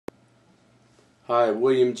Hi,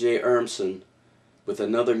 William J. Ermson with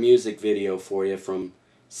another music video for you from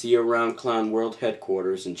See You Around Clown World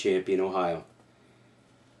Headquarters in Champion, Ohio.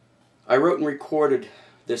 I wrote and recorded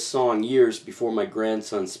this song years before my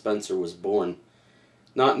grandson Spencer was born,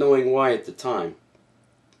 not knowing why at the time.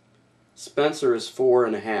 Spencer is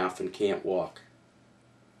 4.5 and can't walk.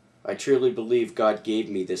 I truly believe God gave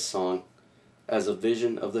me this song as a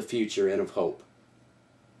vision of the future and of hope.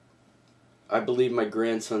 I believe my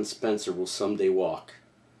grandson Spencer will someday walk,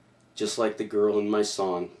 just like the girl in my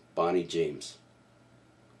song, Bonnie James.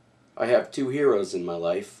 I have two heroes in my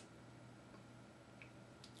life.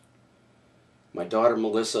 My daughter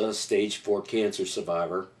Melissa, a stage 4 cancer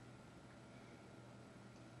survivor,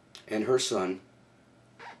 and her son,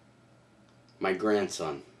 my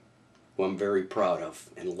grandson, who I'm very proud of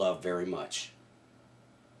and love very much,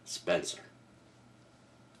 Spencer.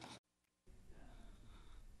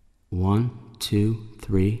 1, 2,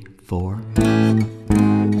 3, 4.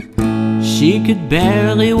 She could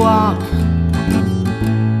barely walk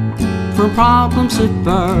from problems at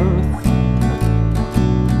birth.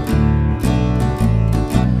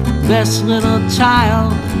 Best little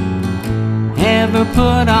child ever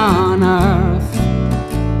put on earth.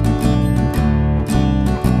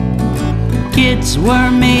 Kids were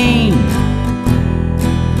mean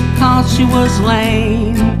 'cause she was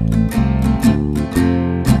lame.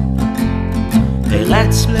 Hey,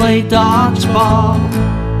 let's play dodgeball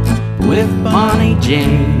with Bonnie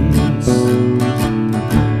James.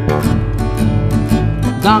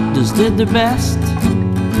 Doctors did their best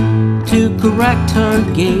to correct her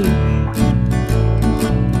gait.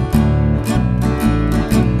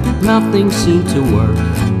 Nothing seemed to work.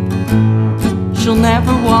 She'll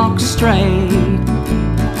never walk straight.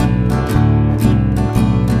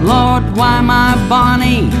 Lord, why my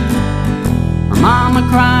Bonnie? Her mama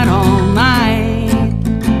cried all night.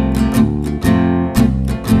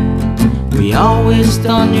 We always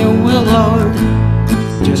done your will, Lord,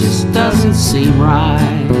 just doesn't seem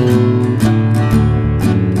right.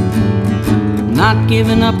 Not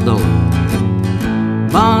giving up though,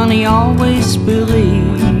 Bonnie always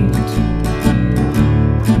believed.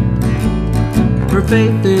 Her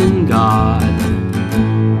faith in God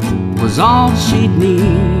was all she'd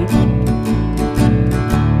need.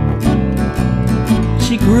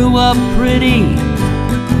 She grew up pretty,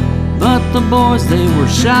 but the boys, they were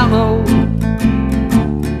shallow.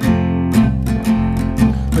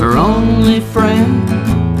 Her only friend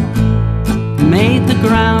made the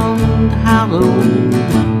ground hollow.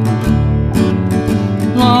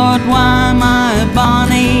 Lord, why my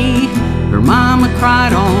Bonnie? Her mama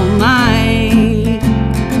cried all night.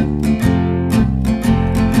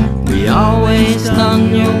 We always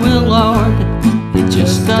done your will, Lord, it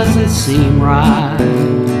just doesn't seem right.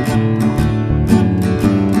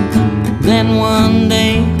 Then one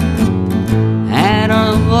day at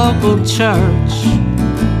a local church,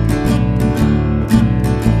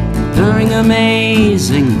 during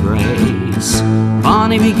Amazing Grace,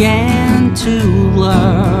 Bonnie began to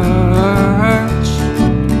lurch,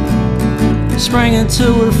 springing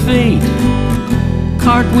to her feet,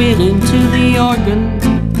 cartwheeling to the organ,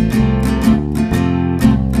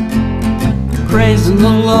 praising the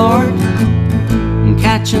Lord and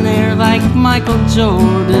catching air like Michael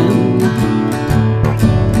Jordan.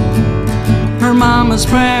 Her mama's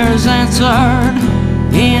prayers answered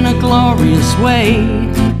in a glorious way.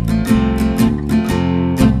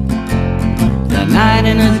 That night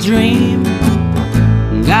in a dream,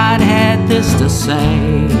 God had this to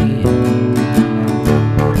say: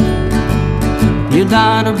 your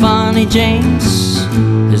daughter Bonnie James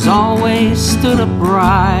has always stood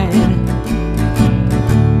upright.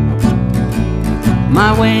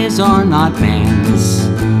 My ways are not man's,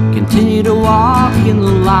 continue to walk in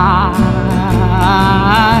the light.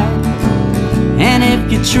 And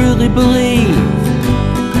if you truly believe,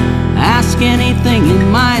 ask anything in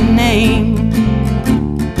my name.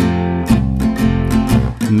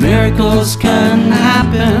 Miracles can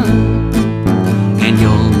happen, and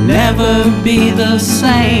you'll never be the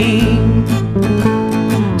same.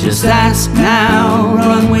 Just ask now,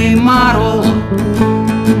 runway model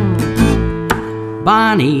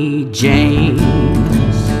Bonnie James.